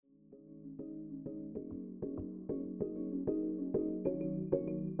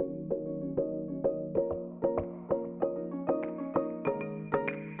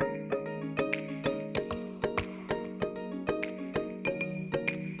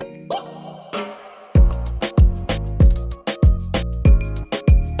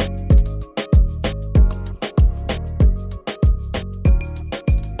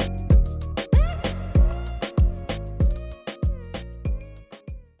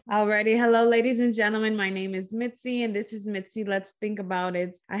Alrighty. Hello, ladies and gentlemen. My name is Mitzi, and this is Mitzi. Let's think about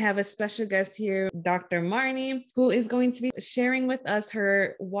it. I have a special guest here, Dr. Marnie, who is going to be sharing with us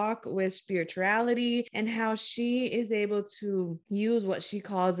her walk with spirituality and how she is able to use what she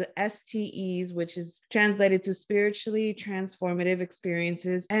calls STEs, which is translated to spiritually transformative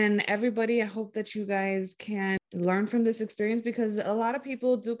experiences. And everybody, I hope that you guys can learn from this experience because a lot of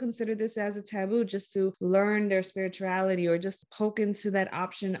people do consider this as a taboo just to learn their spirituality or just poke into that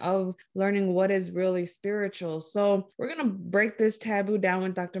option of learning what is really spiritual. So we're going to break this taboo down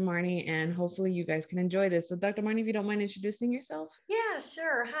with Dr. Marnie and hopefully you guys can enjoy this. So Dr. Marnie, if you don't mind introducing yourself. Yeah,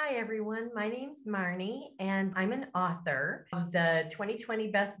 sure. Hi, everyone. My name's Marnie, and I'm an author of the 2020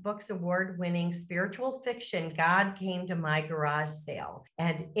 Best Books Award winning spiritual fiction, God Came to My Garage Sale.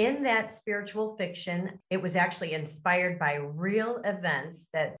 And in that spiritual fiction, it was actually inspired by real events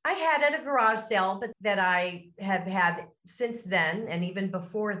that I had at a garage sale, but that I have had since then and even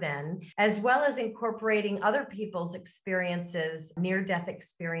before then, as well as incorporating other people's experiences, near-death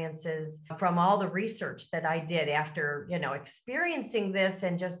experiences from all the research that I did after, experiencing this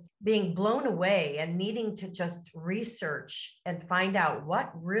and just being blown away and needing to just research and find out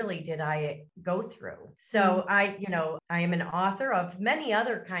what really did I go through. So I am an author of many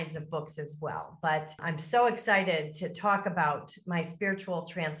other kinds of books as well, but I'm so excited to talk about my spiritual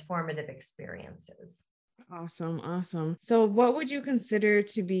transformative experiences. Awesome. So what would you consider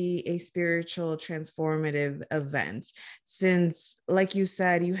to be a spiritual transformative event? Since, like you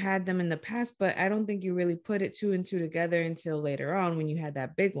said, you had them in the past, but I don't think you really put it two and two together until later on when you had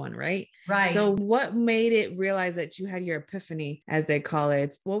that big one, right? Right. So what made it realize that you had your epiphany, as they call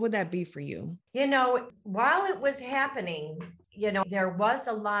it? What would that be for you? While it was happening, there was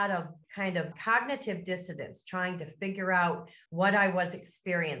a lot of kind of cognitive dissonance trying to figure out what I was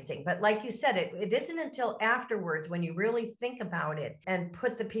experiencing. But like you said, it isn't until afterwards when you really think about it and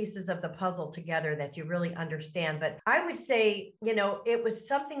put the pieces of the puzzle together that you really understand. But I would say, it was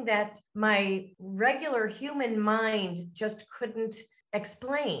something that my regular human mind just couldn't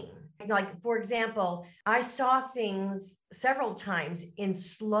explain. Like, for example, I saw things several times in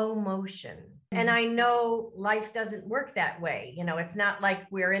slow motion. And I know life doesn't work that way. It's not like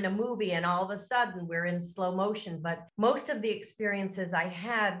we're in a movie and all of a sudden we're in slow motion. But most of the experiences I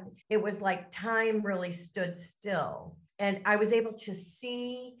had, it was like time really stood still. And I was able to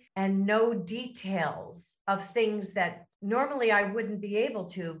see and know details of things that normally I wouldn't be able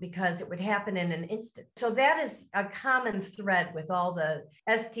to because it would happen in an instant. So that is a common thread with all the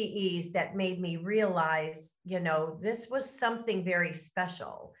STEs that made me realize, this was something very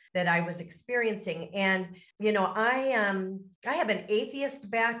special that I was experiencing. And, I have an atheist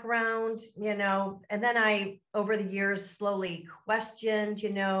background, and then I, over the years, slowly questioned,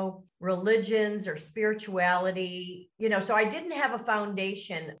 religions or spirituality, so I didn't have a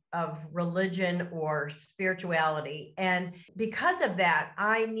foundation of religion or spirituality. And because of that,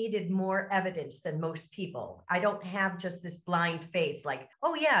 I needed more evidence than most people. I don't have just this blind faith, like,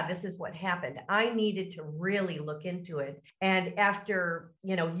 oh yeah, this is what happened. I needed to really look into it. And after,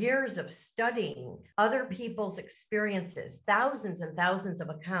 years of studying other people's experiences, thousands and thousands of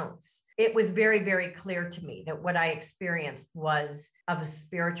accounts, it was very, very clear to me that what I experienced was of a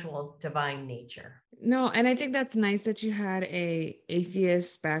spiritual divine nature. No, and I think that's nice that you had a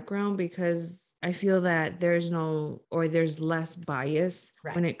atheist background because I feel that there's less bias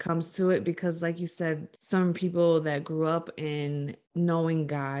when it comes to it because like you said, some people that grew up in knowing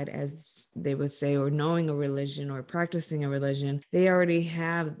God, as they would say, or knowing a religion or practicing a religion, they already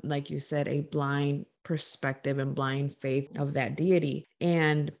have, like you said, a blind perspective and blind faith of that deity.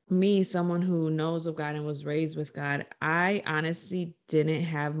 And me, someone who knows of God and was raised with God, I honestly didn't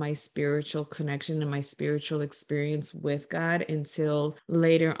have my spiritual connection and my spiritual experience with God until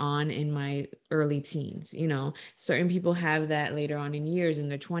later on in my early teens. Certain people have that later on in years, in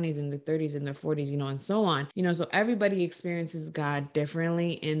their 20s, in their 30s, in their 40s, and so on. So everybody experiences God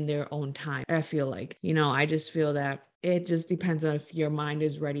differently in their own time. I feel like, I just feel that it just depends on if your mind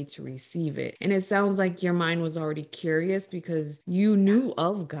is ready to receive it. And it sounds like your mind was already curious because you knew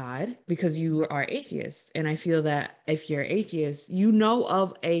of God because you are atheist. And I feel that if you're atheist, you know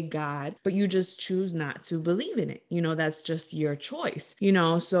of a God, but you just choose not to believe in it. That's just your choice.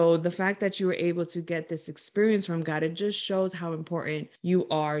 So the fact that you were able to get this experience from God, it just shows how important you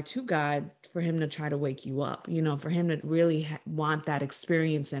are to God for him to try to wake you up, for him to really want that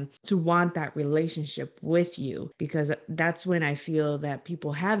experience and to want that relationship with you, because that's when I feel that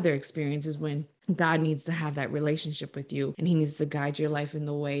people have their experiences, when God needs to have that relationship with you and he needs to guide your life in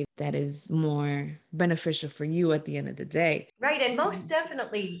the way that is more beneficial for you at the end of the day. Right. And most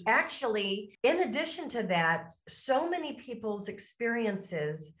definitely, actually, in addition to that, so many people's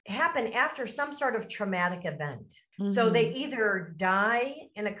experiences happen after some sort of traumatic event. So they either die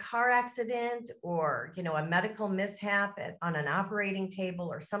in a car accident or, a medical mishap on an operating table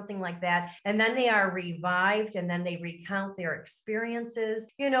or something like that. And then they are revived and then they recount their experiences,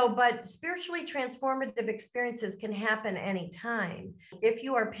 but spiritually transformative experiences can happen anytime if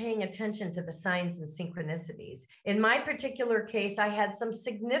you are paying attention to the signs and synchronicities. In my particular case, I had some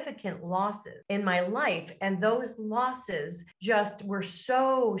significant losses in my life, and those losses just were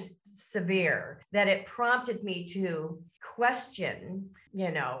so severe that it prompted me to question,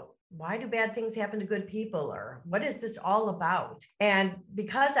 why do bad things happen to good people? Or what is this all about? And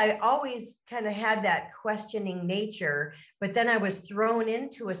because I always kind of had that questioning nature, but then I was thrown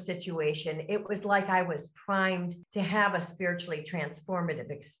into a situation, it was like I was primed to have a spiritually transformative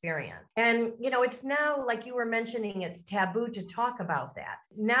experience. And, it's now, like you were mentioning, it's taboo to talk about that.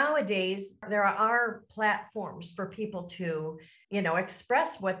 Nowadays, there are platforms for people to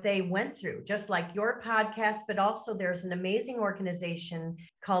express what they went through, just like your podcast, but also there's an amazing organization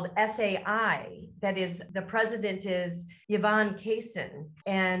called SAI that is, the president is Yvonne Kaysen,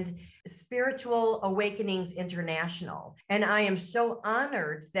 and Spiritual Awakenings International. And I am so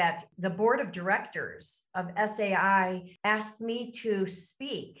honored that the board of directors of SAI asked me to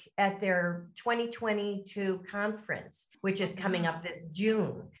speak at their 2022 conference, which is coming up this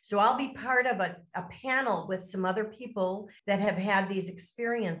June. So I'll be part of a panel with some other people that have had these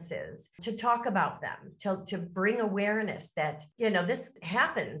experiences to talk about them, to bring awareness that, this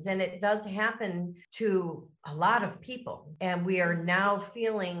happens, and it does happen to a lot of people. And we are now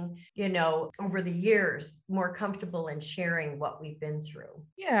feeling, over the years, more comfortable in sharing what we've been through.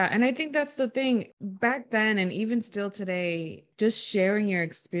 Yeah. And I think that's the thing back then, and even still today, just sharing your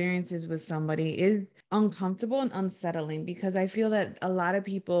experiences with somebody is uncomfortable and unsettling, because I feel that a lot of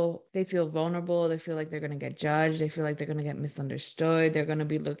people, they feel vulnerable. They feel like they're going to get judged. They feel like they're going to get misunderstood. They're going to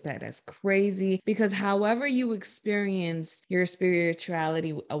be looked at as crazy, because however you experience your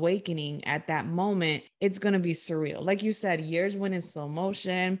spirituality awakening at that moment, it's going to be surreal. Like you said, years went in slow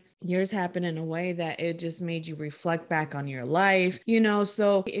motion. Yours happened in a way that it just made you reflect back on your life,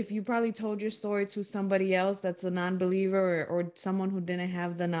 so if you probably told your story to somebody else that's a non-believer, or someone who didn't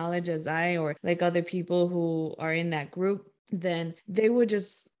have the knowledge as I, or like other people who are in that group, then they would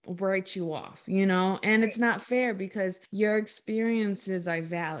just write you off, and it's not fair, because your experiences are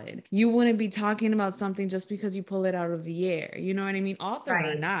valid. You wouldn't be talking about something just because you pull it out of the air. You know what I mean? Author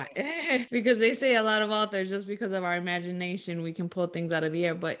or not, because they say a lot of authors, just because of our imagination, we can pull things out of the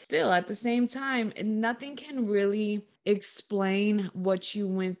air. But still, at the same time, nothing can really explain what you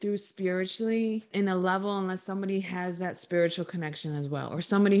went through spiritually in a level unless somebody has that spiritual connection as well, or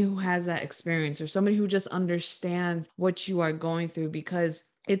somebody who has that experience, or somebody who just understands what you are going through, because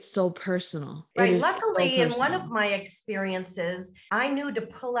it's so personal. Right. Luckily, in one of my experiences, I knew to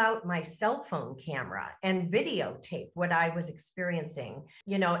pull out my cell phone camera and videotape what I was experiencing,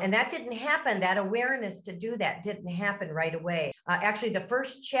 and that didn't happen. That awareness to do that didn't happen right away. Actually, the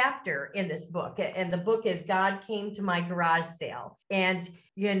first chapter in this book, and the book is God Came to My Garage Sale. And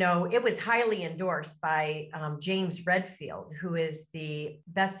it was highly endorsed by James Redfield, who is the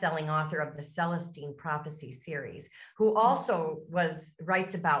best-selling author of the Celestine Prophecy series, who also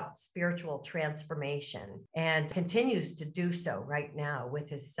writes about spiritual transformation and continues to do so right now with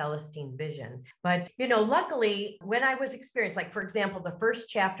his Celestine vision. But, luckily, when I was experienced, like, for example, the first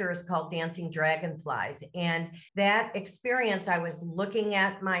chapter is called Dancing Dragonflies. And that experience, I was looking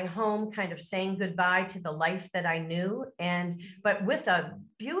at my home, kind of saying goodbye to the life that I knew, but with a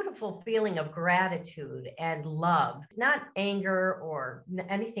beautiful feeling of gratitude and love, not anger or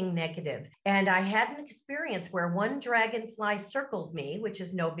anything negative. And I had an experience where one dragonfly circled me, which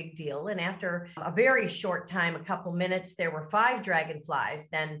is no big deal. And after a very short time, a couple minutes, there were 5 dragonflies,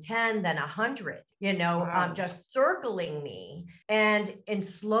 then 10, then 100, wow. Just circling me, and in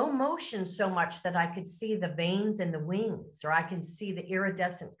slow motion, so much that I could see the veins in the wings, or I can see the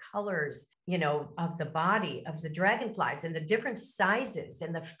iridescent colors of the body of the dragonflies, and the different sizes.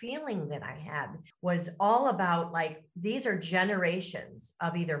 And the feeling that I had was all about, like, these are generations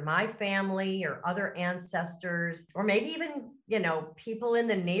of either my family or other ancestors, or maybe even, people in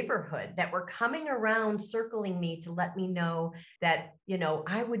the neighborhood that were coming around circling me to let me know that,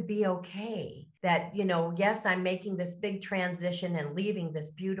 I would be okay. That, yes, I'm making this big transition and leaving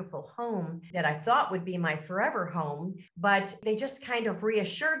this beautiful home that I thought would be my forever home, but they just kind of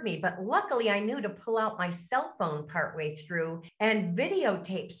reassured me. But luckily, luckily I knew to pull out my cell phone partway through and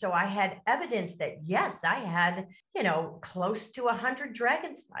videotape. So I had evidence that, yes, I had, close to 100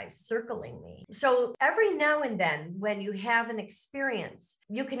 dragonflies circling me. So every now and then when you have an experience,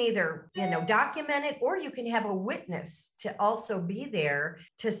 you can either, document it, or you can have a witness to also be there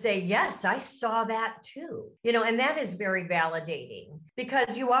to say, yes, I saw that too, and that is very validating,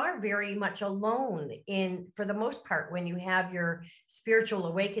 because you are very much alone for the most part, when you have your spiritual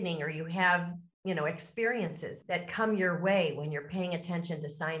awakening, or you have experiences that come your way when you're paying attention to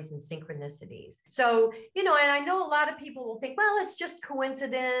signs and synchronicities. So, and I know a lot of people will think, well, it's just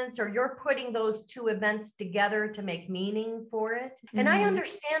coincidence, or you're putting those two events together to make meaning for it. Mm-hmm. And I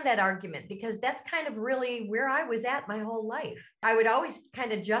understand that argument, because that's kind of really where I was at my whole life. I would always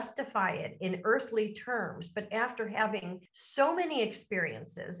kind of justify it in earthly terms, but after having so many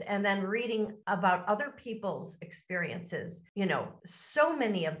experiences and then reading about other people's experiences, so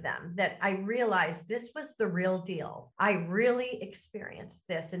many of them, that I realized this was the real deal. I really experienced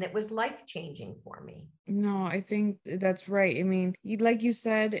this, and it was life-changing for me. No, I think that's right. I mean, like you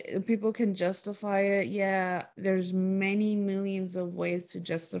said, people can justify it. Yeah, there's many millions of ways to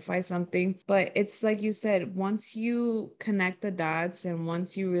justify something, but it's like you said, once you connect the dots, and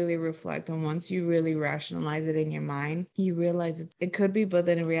once you really reflect, and once you really rationalize it in your mind, you realize it could be, but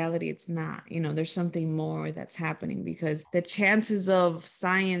then in reality, it's not. There's something more that's happening, because the chances of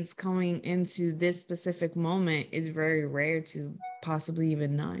science coming into this specific moment is very rare to possibly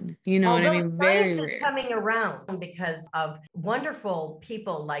even none. What I mean? Very rare. Science is coming around because of wonderful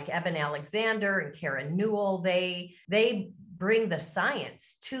people like Eben Alexander and Karen Newell. They bring the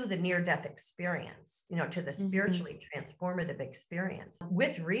science to the near-death experience, to the spiritually transformative experience,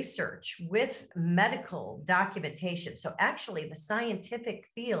 with research, with medical documentation. So actually the scientific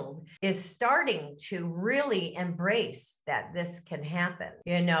field is starting to really embrace that this can happen.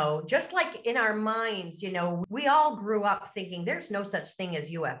 Just like in our minds, we all grew up thinking there's no such thing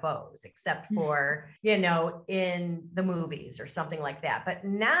as UFOs, except for, in the movies or something like that. But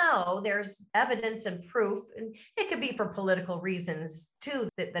now there's evidence and proof, and it could be for political reasons too,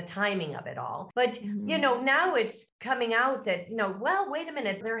 the timing of it all. But, now it's coming out that, well, wait a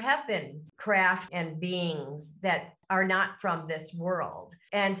minute, there have been craft and beings that are not from this world.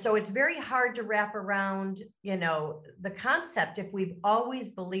 And so it's very hard to wrap around, the concept if we've always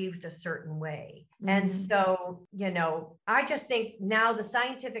believed a certain way. And so, I just think now the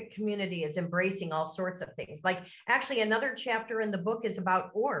scientific community is embracing all sorts of things. Like, actually, another chapter in the book is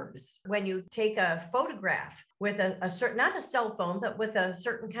about orbs. When you take a photograph with a certain, not a cell phone, but with a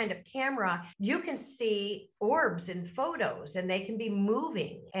certain kind of camera, you can see orbs in photos, and they can be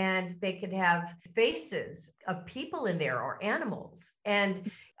moving, and they could have faces of people in there, or animals. And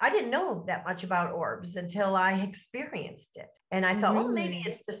I didn't know that much about orbs until I experienced it. And I thought, well, maybe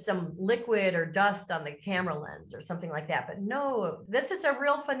it's just some liquid or dust on the camera lens or something like that. But no, this is a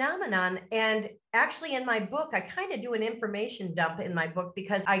real phenomenon. And actually, in my book, I kind of do an information dump in my book,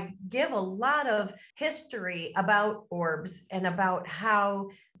 because I give a lot of history about orbs and about how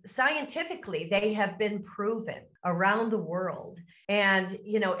scientifically they have been proven around the world. And,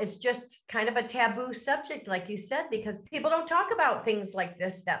 it's just kind of a taboo subject, like you said, because people don't talk about things like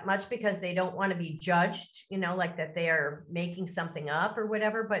this that much, because they don't want to be judged, like that they are making something up or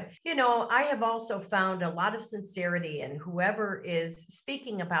whatever. But, I have also found a lot of sincerity in whoever is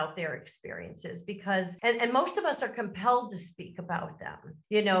speaking about their experiences, because, and most of us are compelled to speak about them,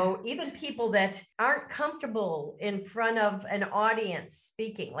 even people that aren't comfortable in front of an audience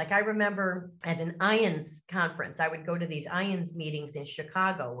speaking. Like, I remember at an IONS conference, I would go to these IONS meetings in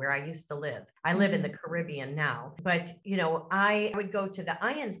Chicago, where I used to live. I live in the Caribbean now, but, I would go to the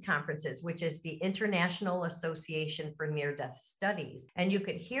IONS conferences, which is the International Association for Near-Death Studies. And you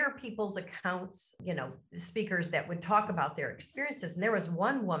could hear people's accounts, speakers that would talk about their experiences. And there was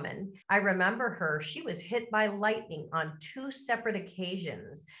one woman, I remember her, she was hit by lightning on 2 separate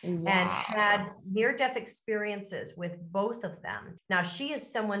occasions. Wow. And had near-death experiences with both of them. Now, she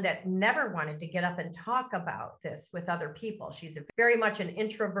is someone that never wanted to get up and talk about this with other people. She's very much an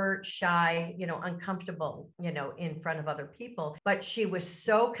introvert, shy, uncomfortable, in front of other people. But she was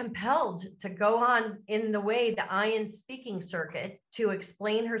so compelled to go on in the way, the IONS speaking circuit, to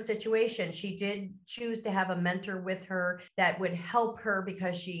explain her situation. She did choose to have a mentor with her that would help her,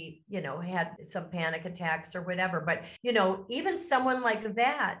 because she, had some panic attacks or whatever. But, even someone like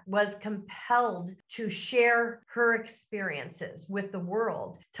that was compelled to share her experiences with the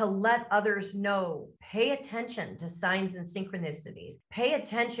world, to let others know, pay attention attention to signs and synchronicities. Pay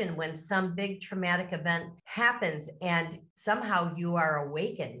attention when some big traumatic event happens and somehow you are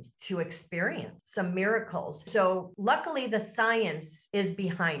awakened to experience some miracles. So luckily the science is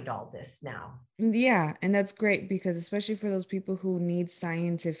behind all this now. Yeah, and that's great because especially for those people who need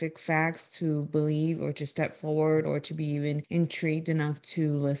scientific facts to believe or to step forward or to be even intrigued enough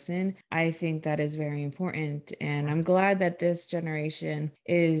to listen, I think that is very important. And I'm glad that this generation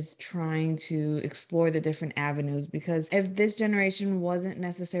is trying to explore the different avenues, because if this generation wasn't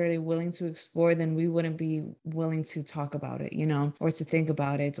necessarily willing to explore, then we wouldn't be willing to talk about it, or to think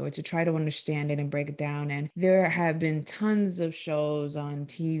about it or to try to understand it and break it down. And there have been tons of shows on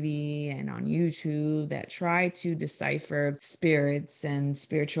TV and on YouTube that try to decipher spirits and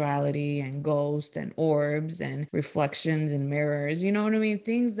spirituality and ghosts and orbs and reflections and mirrors. You know what I mean?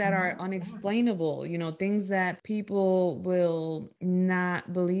 Things that are unexplainable, things that people will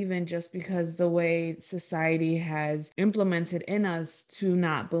not believe in just because the way society has implemented in us to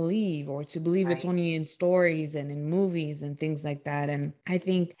not believe, or to believe it's only in stories and in movies and things like that. And I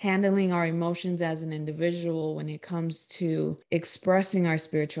think handling our emotions as an individual when it comes to expressing our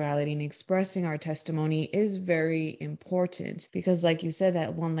spirituality and expressing our testimony is very important, because like you said,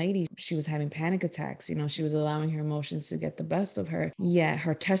 that one lady, she was having panic attacks, she was allowing her emotions to get the best of her, yet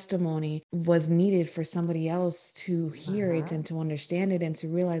her testimony was needed for somebody else to hear it and to understand it and to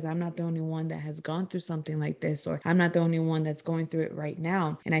realize I'm not the only one that has gone through something like this, or I'm not the only one that's going through it right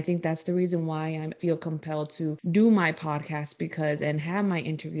now. And I think that's the reason why I feel compelled to do my podcast and have my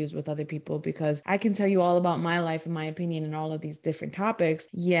interviews with other people, because I can tell you all about my life and my opinion and all of these different topics,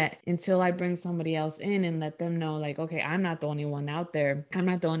 yet until I bring somebody else in and let them know, like, okay, I'm not the only one out there, I'm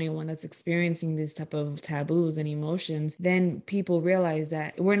not the only one that's experiencing this type of taboos and emotions, then people realize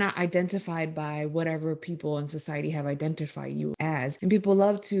that we're not identified by whatever people in society have identified you as. And people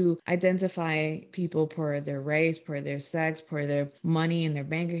love to identify people per their race, per their sex, per their money in their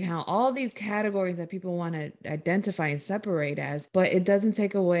bank account, all these categories that people want to identify and separate as. But it doesn't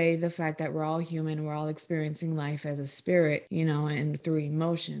take away the fact that we're all human, we're all experiencing life as a spirit, and through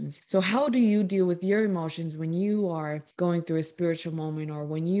emotions. So how do you deal with your emotions when you are going through a spiritual moment, or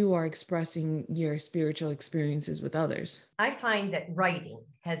when you are expressing your spiritual experiences with others? I find that writing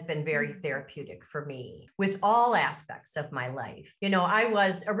has been very therapeutic for me with all aspects of my life. I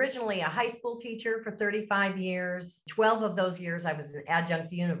was originally a high school teacher for 35 years. 12 of those years, I was an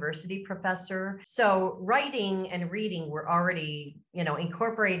adjunct university professor. So writing and reading were already,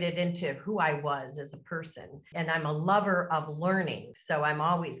 incorporated into who I was as a person. And I'm a lover of learning. So I'm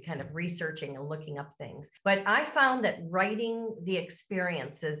always kind of researching and looking up things. But I found that writing the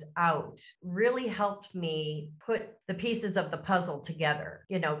experiences out really helped me put the pieces of the puzzle together.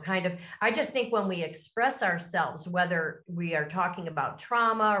 I just think when we express ourselves, whether we are talking about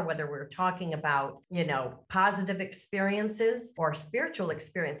trauma or whether we're talking about, positive experiences or spiritual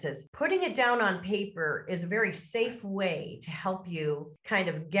experiences, putting it down on paper is a very safe way to help you kind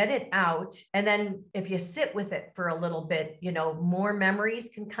of get it out. And then if you sit with it for a little bit, more memories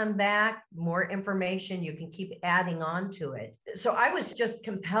can come back, more information, you can keep adding on to it. So I was just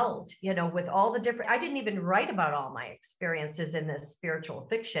compelled, with all the different, I didn't even write about all my experiences in this spiritual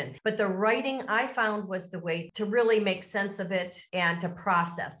fiction, but the writing I found was the way to really make sense of it and to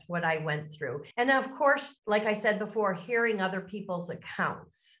process what I went through. And of course, like I said before, hearing other people's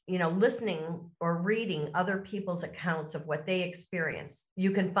accounts, listening or reading other people's accounts of what they experienced,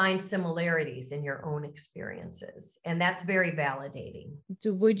 you can find similarities in your own experiences. And that's very validating.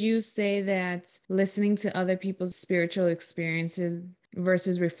 So would you say that listening to other people's spiritual experiences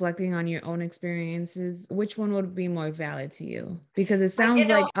versus reflecting on your own experiences, which one would be more valid to you? Because it sounds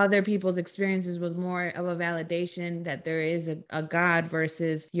like other people's experiences was more of a validation that there is a God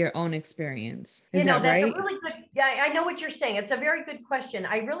versus your own experience. Is that that's right? a really good, I know what you're saying. It's a very good question.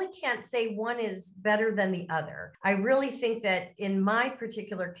 I really can't say one is better than the other. I really think that in my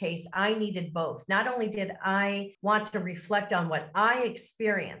particular case, I needed both. Not only did I want to reflect on what I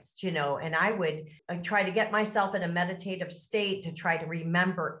experienced, and I would try to get myself in a meditative state to try to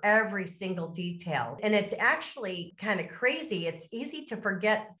remember every single detail. And it's actually kind of crazy. It's easy to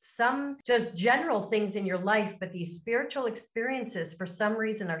forget some just general things in your life, but these spiritual experiences, for some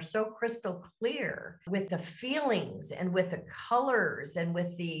reason, are so crystal clear with the feeling feelings and with the colors and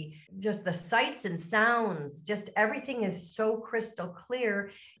with the just the sights and sounds, just everything is so crystal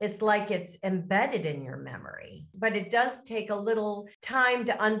clear. It's like it's embedded in your memory, but it does take a little time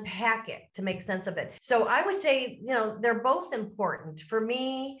to unpack it, to make sense of it. So I would say, they're both important. For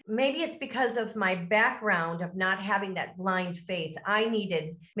me, maybe it's because of my background of not having that blind faith. I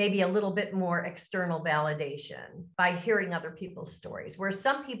needed maybe a little bit more external validation by hearing other people's stories, where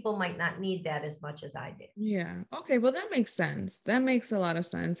some people might not need that as much as I did. Yeah. Okay. Well, that makes sense. That makes a lot of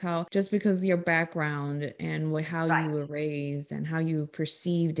sense. How just because your background and how Right. you were raised and how you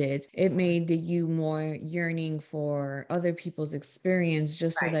perceived it, it made you more yearning for other people's experience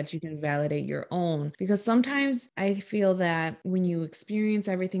just so Right. that you can validate your own. Because sometimes I feel that when you experience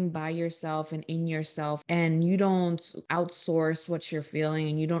everything by yourself and in yourself, and you don't outsource what you're feeling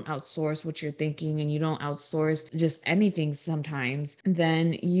and you don't outsource what you're thinking and you don't outsource just anything sometimes,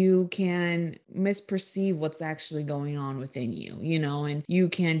 then you can misperceive what's actually going on within you, and you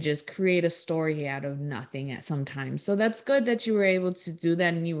can just create a story out of nothing at some time. So that's good that you were able to do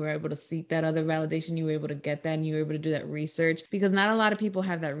that and you were able to seek that other validation. You were able to get that and you were able to do that research, because not a lot of people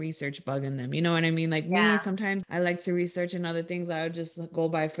have that research bug in them. You know what I mean? Like me, sometimes I like to research and other things. I would just go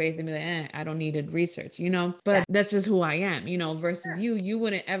by faith and be like, I don't need to research, but that's just who I am, versus you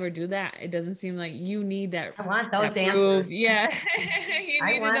wouldn't ever do that. It doesn't seem like you need that. I want those proof. answers. Yeah. You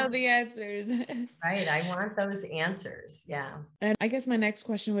need to know the answers. Right. I want those answers. Yeah. And I guess my next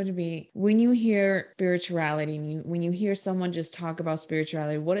question would be, when you hear spirituality and when you hear someone just talk about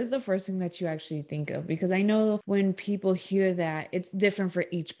spirituality, what is the first thing that you actually think of? Because I know when people hear that, it's different for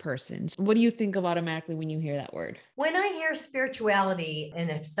each person. So what do you think of automatically when you hear that word? When I hear spirituality, and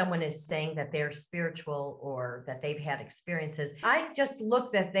if someone is saying that they're spiritual or that they've had experiences, I just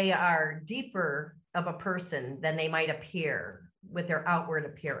look that they are deeper of a person than they might appear with their outward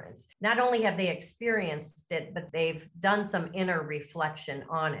appearance. Not only have they experienced it, but they've done some inner reflection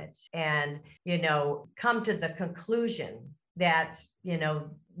on it and, come to the conclusion that,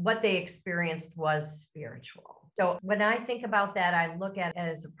 what they experienced was spiritual. So when I think about that, I look at it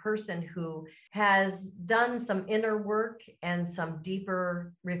as a person who has done some inner work and some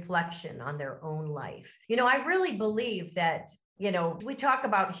deeper reflection on their own life. I really believe that we talk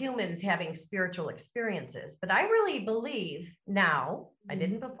about humans having spiritual experiences, but I really believe now, I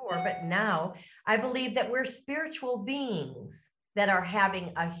didn't before, but now I believe that we're spiritual beings that are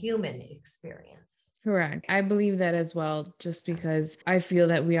having a human experience. Correct. I believe that as well, just because I feel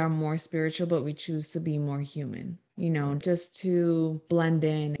that we are more spiritual, but we choose to be more human. Just to blend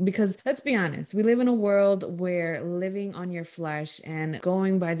in. Because let's be honest, we live in a world where living on your flesh and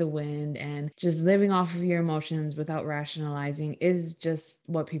going by the wind and just living off of your emotions without rationalizing is just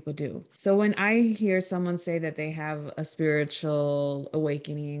what people do. So when I hear someone say that they have a spiritual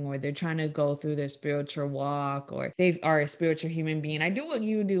awakening or they're trying to go through their spiritual walk or they are a spiritual human being, I do what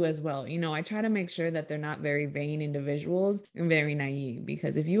you do as well. I try to make sure that they're not very vain individuals and very naive,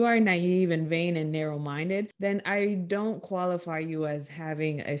 because if you are naive and vain and narrow-minded, then I don't qualify you as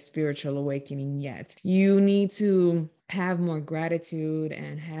having a spiritual awakening yet. You need to have more gratitude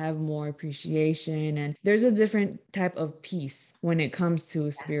and have more appreciation. And there's a different type of peace when it comes to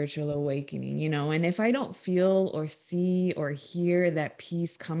spiritual awakening, and if I don't feel or see or hear that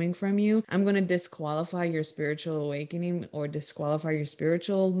peace coming from you, I'm going to disqualify your spiritual awakening or disqualify your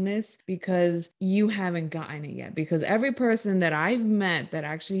spiritualness because you haven't gotten it yet. Because every person that I've met that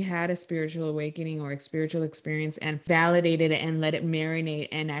actually had a spiritual awakening or a spiritual experience and validated it and let it marinate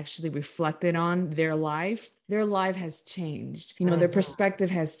and actually reflected on their life has changed. Their perspective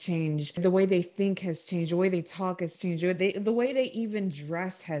has changed. The way they think has changed. The way they talk has changed. The way they even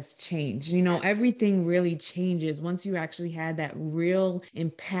dress has changed. Everything really changes once you actually had that real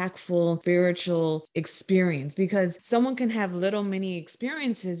impactful spiritual experience, because someone can have little mini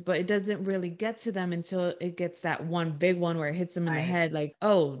experiences, but it doesn't really get to them until it gets that one big one where it hits them in the head. Like,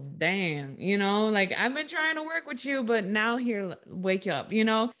 oh, damn, like I've been trying to work with you, but now here, wake up,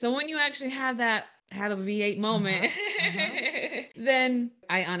 So when you actually have a V8 moment, then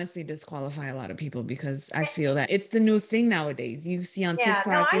I honestly disqualify a lot of people, because I feel that it's the new thing nowadays. You see on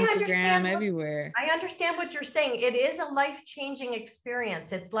TikTok, Instagram, everywhere. I understand what you're saying. It is a life-changing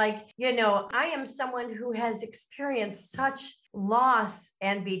experience. It's like, I am someone who has experienced such loss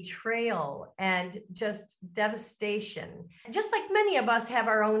and betrayal and just devastation. Just like many of us have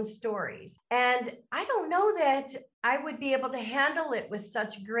our own stories. And I don't know that I would be able to handle it with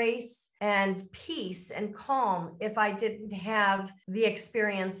such grace and peace and calm if I didn't have the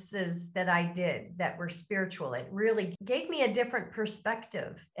experiences that I did that were spiritual. It really gave me a different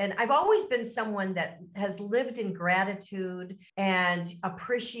perspective. And I've always been someone that has lived in gratitude and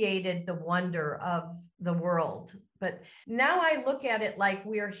appreciated the wonder of the world. But now I look at it like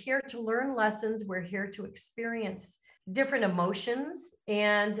we are here to learn lessons. We're here to experience different emotions.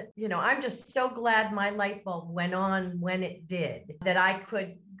 And, I'm just so glad my light bulb went on when it did, that I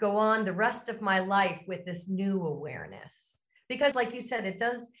could go on the rest of my life with this new awareness. Because like you said, it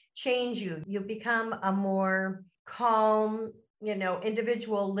does change you. You become a more calm,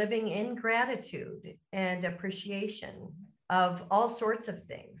 individual living in gratitude and appreciation of all sorts of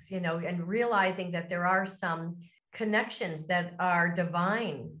things, and realizing that there are some connections that are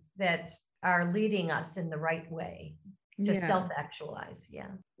divine that are leading us in the right way to self-actualize.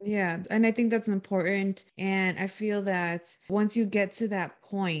 Yeah. And I think that's important. And I feel that once you get to that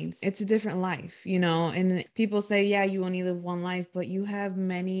point, it's a different life, and people say, yeah, you only live one life, but you have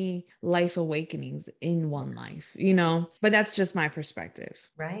many life awakenings in one life, but that's just my perspective.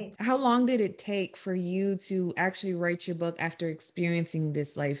 Right. How long did it take for you to actually write your book after experiencing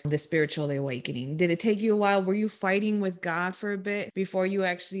this spiritual awakening? Did it take you a while? Were you fighting with God for a bit before you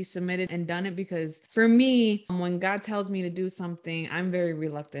actually submitted and done it? Because for me, when God tells me to do something, I'm very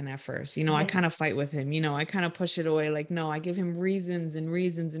reluctant at first. I kind of fight with him. I kind of push it away. Like, no, I give him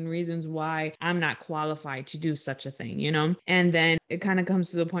reasons why I'm not qualified to do such a thing, and then it kind of comes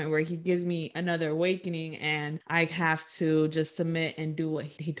to the point where he gives me another awakening and I have to just submit and do what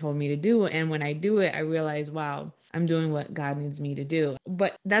he told me to do. And when I do it, I realize, wow, I'm doing what God needs me to do.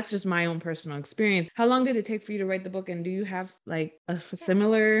 But that's just my own personal experience. How long did it take for you to write the book? And do you have like a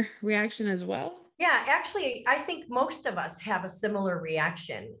similar reaction as well? Yeah, actually, I think most of us have a similar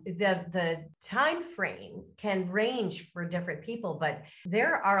reaction. The time frame can range for different people, but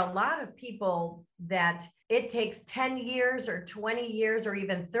there are a lot of people that it takes 10 years or 20 years or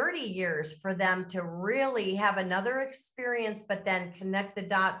even 30 years for them to really have another experience, but then connect the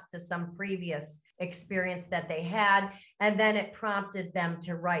dots to some previous experience that they had. And then it prompted them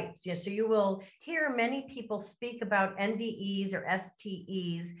to write. So you will hear many people speak about NDEs or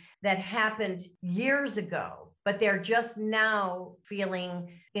STEs that happened years ago, but they're just now feeling,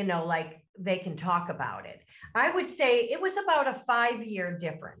 like they can talk about it. I would say it was about a 5-year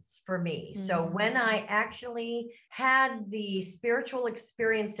difference for me. Mm-hmm. So when I actually had the spiritual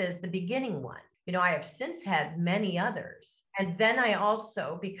experiences, the beginning one, I have since had many others. And then I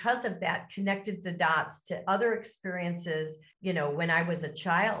also, because of that, connected the dots to other experiences, when I was a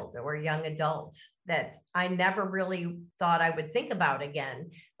child or a young adult that I never really thought I would think about again.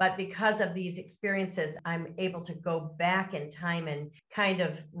 But because of these experiences, I'm able to go back in time and kind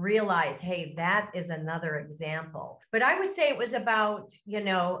of realize, hey, that is another example. But I would say it was about,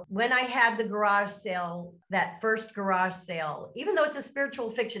 when I had the garage sale, that first garage sale, even though it's a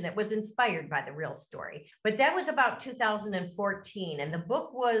spiritual fiction that was inspired by the real story, but that was about 2014. And the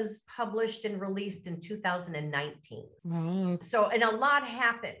book was published and released in 2019. Oh. So, and a lot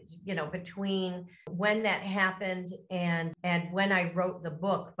happened, between when that happened and when I wrote the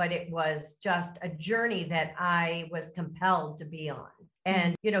book, but it was just a journey that I was compelled to be on.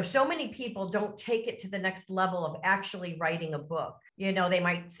 And, so many people don't take it to the next level of actually writing a book. They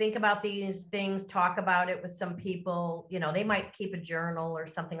might think about these things, talk about it with some people, they might keep a journal or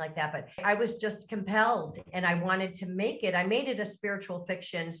something like that. But I was just compelled and I wanted to make it. I made it a spiritual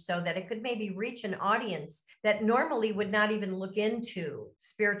fiction so that it could maybe reach an audience that normally would not even look into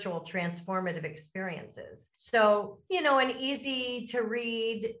spiritual transformative experiences. So, an easy to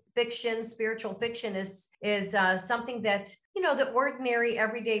read fiction, spiritual fiction is something that, the ordinary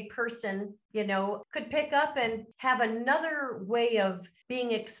everyday person, could pick up and have another way of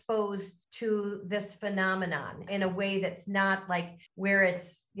being exposed to this phenomenon in a way that's not like where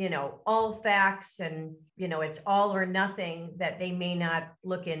it's, all facts and, it's all or nothing that they may not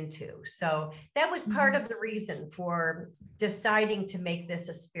look into. So that was part of the reason for deciding to make this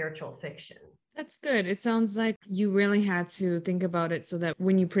a spiritual fiction. That's good. It sounds like you really had to think about it so that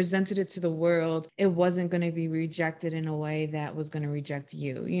when you presented it to the world, it wasn't going to be rejected in a way that was going to reject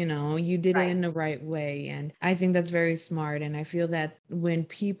you. You did it in the right way. And I think that's very smart. And I feel that when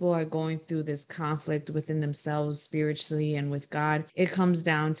people are going through this conflict within themselves spiritually and with God, it comes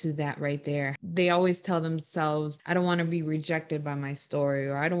down to that right there. they always tell themselves, I don't want to be rejected by my story,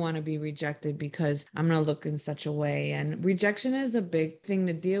 or I don't want to be rejected because I'm going to look in such a way. And rejection is a big thing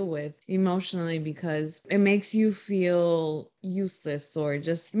to deal with emotionally because it makes you feel useless, or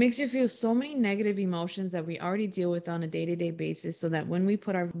just makes you feel so many negative emotions that we already deal with on a day-to-day basis, so that when we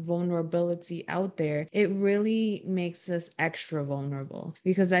put our vulnerability out there, it really makes us extra vulnerable.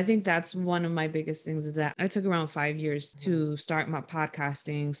 Because I think that's one of my biggest things, is that I took around 5 years to start my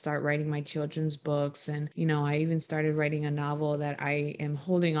podcasting, start writing my children's books, and I even started writing a novel that I am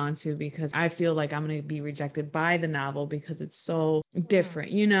holding on to because I feel like I'm going to be rejected by the novel because it's so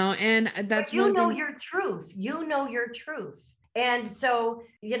different, and that's but you one know thing. your truth. You know your truth. And so,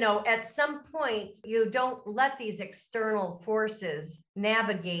 at some point, you don't let these external forces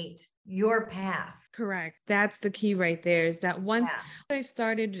navigate your path. Correct. That's the key right there, is that once Yeah. I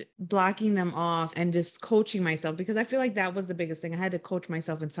started blocking them off and just coaching myself, because I feel like that was the biggest thing. I had to coach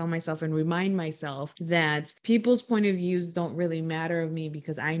myself and tell myself and remind myself that people's point of views don't really matter of me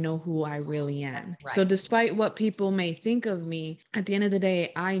because I know who I really am. That's right. So despite what people may think of me, at the end of the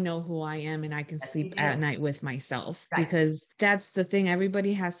day, I know who I am, and I can Yes, sleep you at do. night with myself. Right. Because that's the thing.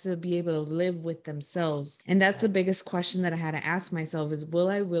 Everybody has to be able to live with themselves. And that's the biggest question that I had to ask myself, is will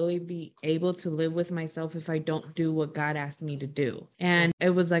I really be able to live with myself if I don't do what God asked me to do? And it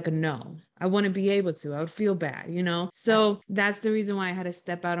was like a no. I wouldn't be able to. I would feel bad, So that's the reason why I had to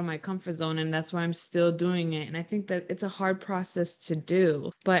step out of my comfort zone. And that's why I'm still doing it. And I think that it's a hard process to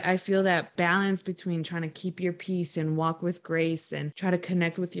do. But I feel that balance between trying to keep your peace and walk with grace and try to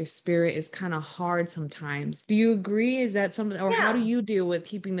connect with your spirit is kind of hard sometimes. Do you agree? Is that something, or how do Yeah. you deal with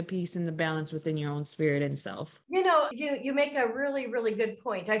keeping the peace and the balance within your own spirit and self? You make a really, really good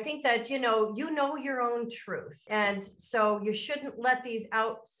point. I think that, you know your own truth. And so you shouldn't let these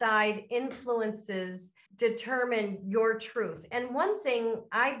outside influences determine your truth. And one thing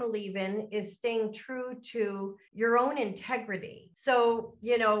I believe in is staying true to your own integrity. So,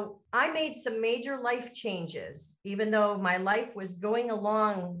 I made some major life changes, even though my life was going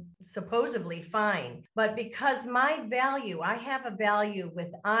along supposedly fine. But because I have a value with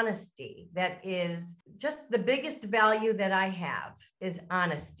honesty that is just the biggest value that I have is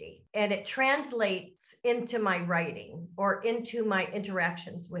honesty. And it translates into my writing or into my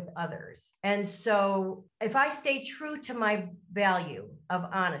interactions with others. And so if I stay true to my value of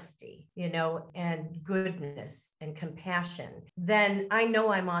honesty, and goodness and compassion, then I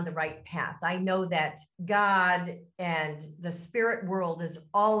know I'm on the right path. I know that God and the spirit world is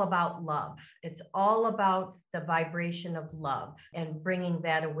all about love. It's all about the vibration of love and bringing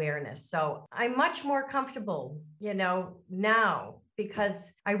that awareness. So I'm much more comfortable, now,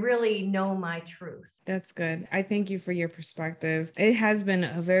 because I really know my truth. That's good. I thank you for your perspective. It has been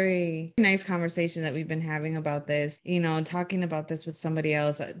a very nice conversation that we've been having about this, talking about this with somebody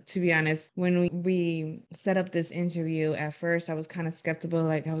else. To be honest, when we set up this interview, at first I was kind of skeptical.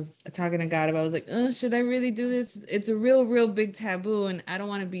 Like, I was talking to God about, I was like, oh, should I really do this? It's a real, real big taboo and I don't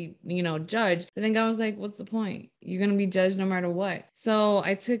want to be, judged. But then God was like, what's the point? You're going to be judged no matter what. So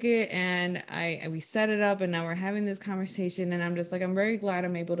I took it and we set it up, and now we're having this conversation, and I'm just like, I'm very glad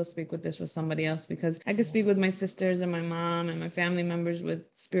I'm able to speak with this with somebody else, because I could speak with my sisters and my mom and my family members with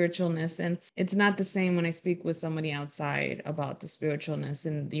spiritualness. And it's not the same when I speak with somebody outside about the spiritualness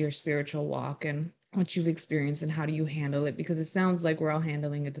and your spiritual walk and what you've experienced and how do you handle it, because it sounds like we're all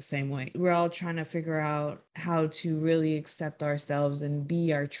handling it the same way. We're all trying to figure out how to really accept ourselves and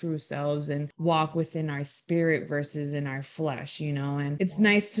be our true selves and walk within our spirit versus in our flesh, and it's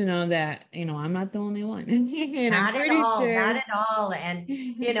nice to know that, I'm not the only one. And Not I'm pretty at all, sure. not at all. And,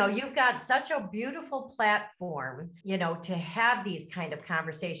 you've got such a beautiful platform, to have these kind of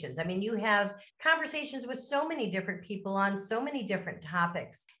conversations. I mean, you have conversations with so many different people on so many different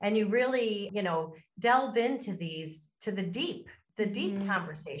topics, and you really, delve into these to the deep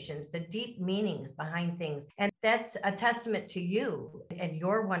conversations, the deep meanings behind things. And that's a testament to you and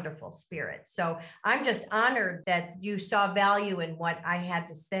your wonderful spirit. So I'm just honored that you saw value in what I had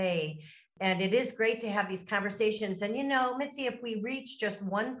to say. And it is great to have these conversations. And, Mitzi, if we reach just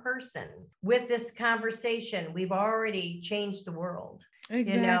one person with this conversation, we've already changed the world.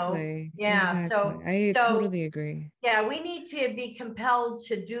 Exactly. Yeah. Exactly. I totally agree. Yeah, we need to be compelled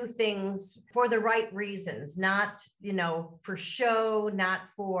to do things for the right reasons, not, for show, not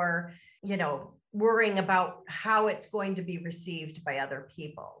for, worrying about how it's going to be received by other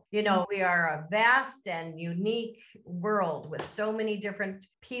people. We are a vast and unique world with so many different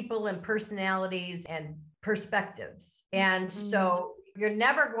people and personalities and perspectives. And so, You're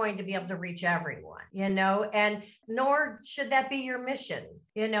never going to be able to reach everyone, and nor should that be your mission.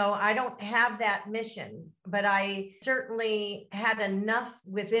 I don't have that mission, but I certainly had enough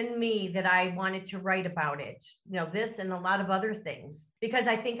within me that I wanted to write about it, this and a lot of other things, because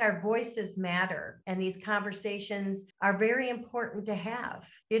I think our voices matter and these conversations are very important to have.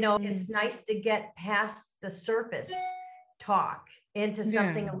 It's nice to get past the surface talk into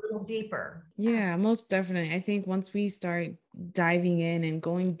something a little deeper. Yeah, most definitely. I think once we start diving in and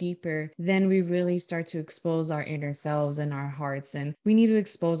going deeper, then we really start to expose our inner selves and our hearts. And we need to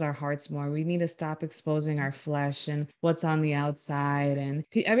expose our hearts more. We need to stop exposing our flesh and what's on the outside. And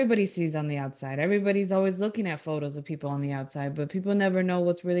everybody sees on the outside. Everybody's always looking at photos of people on the outside, but people never know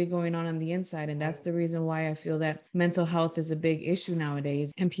what's really going on the inside. And that's the reason why I feel that mental health is a big issue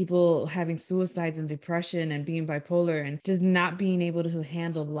nowadays. And people having suicides and depression and being bipolar and just not being able to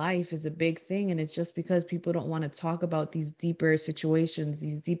handle life is a big thing. And it's just because people don't want to talk about these deeper situations,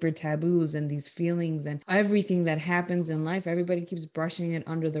 these deeper taboos and these feelings and everything that happens in life. Everybody keeps brushing it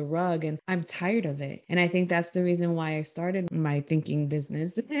under the rug, and I'm tired of it. And I think that's the reason why I started my thinking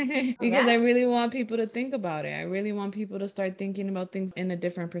business because I really want people to think about it. I really want people to start thinking about things in a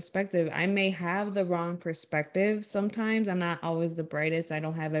different perspective. I may have the wrong perspective sometimes. I'm not always the brightest. I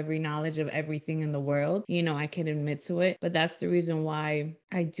don't have every knowledge of everything in the world. I can admit to it, but that's the reason why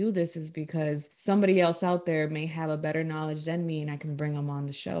I do this, is because somebody else out there may have a better knowledge than me, and I can bring them on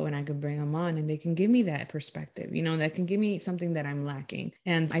the show, and I can bring them on and they can give me that perspective, that can give me something that I'm lacking.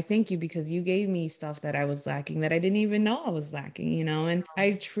 And I thank you because you gave me stuff that I was lacking that I didn't even know I was lacking, and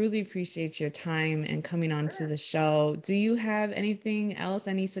I truly appreciate your time and coming on to the show. Do you have anything else,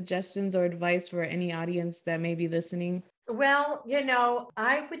 any suggestions or advice for any audience that may be listening? Well,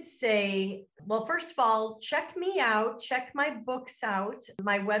 I would say, well, first of all, check me out, check my books out.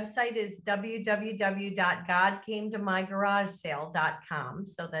 My website is www.godcametomygarage.sale.com.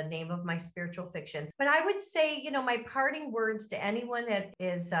 So the name of my spiritual fiction. But I would say, my parting words to anyone that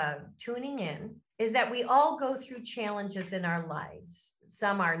is tuning in is that we all go through challenges in our lives.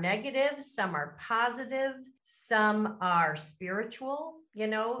 Some are negative, some are positive, some are spiritual,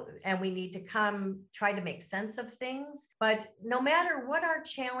 and we need to try to make sense of things. But no matter what our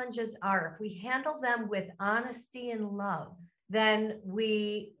challenges are, if we handle them with honesty and love, then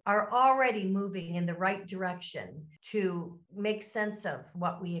we are already moving in the right direction to make sense of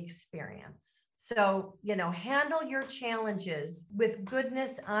what we experience. So, handle your challenges with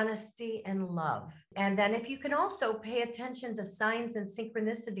goodness, honesty, and love. And then if you can also pay attention to signs and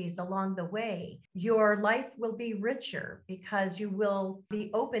synchronicities along the way, your life will be richer because you will be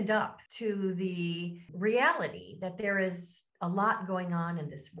opened up to the reality that there is a lot going on in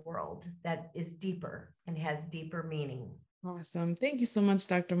this world that is deeper and has deeper meaning. Awesome. Thank you so much,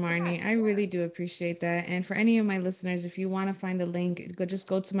 Dr. Marnie. Yes, I really do appreciate that. And for any of my listeners, if you want to find the link, just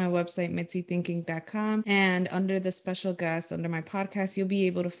go to my website, mitzythinking.com. And under the special guest, under my podcast, you'll be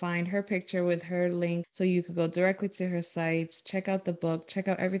able to find her picture with her link. So you could go directly to her sites, check out the book, check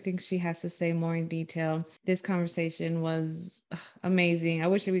out everything she has to say more in detail. This conversation was amazing. I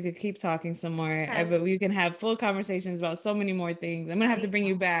wish that we could keep talking some more, but we can have full conversations about so many more things. I'm going to have to bring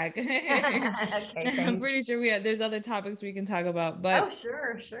you back. Okay, I'm pretty sure there's other topics we can talk about, but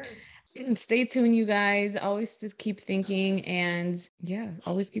sure. Stay tuned, you guys. Always just keep thinking, and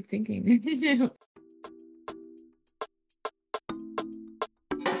always keep thinking.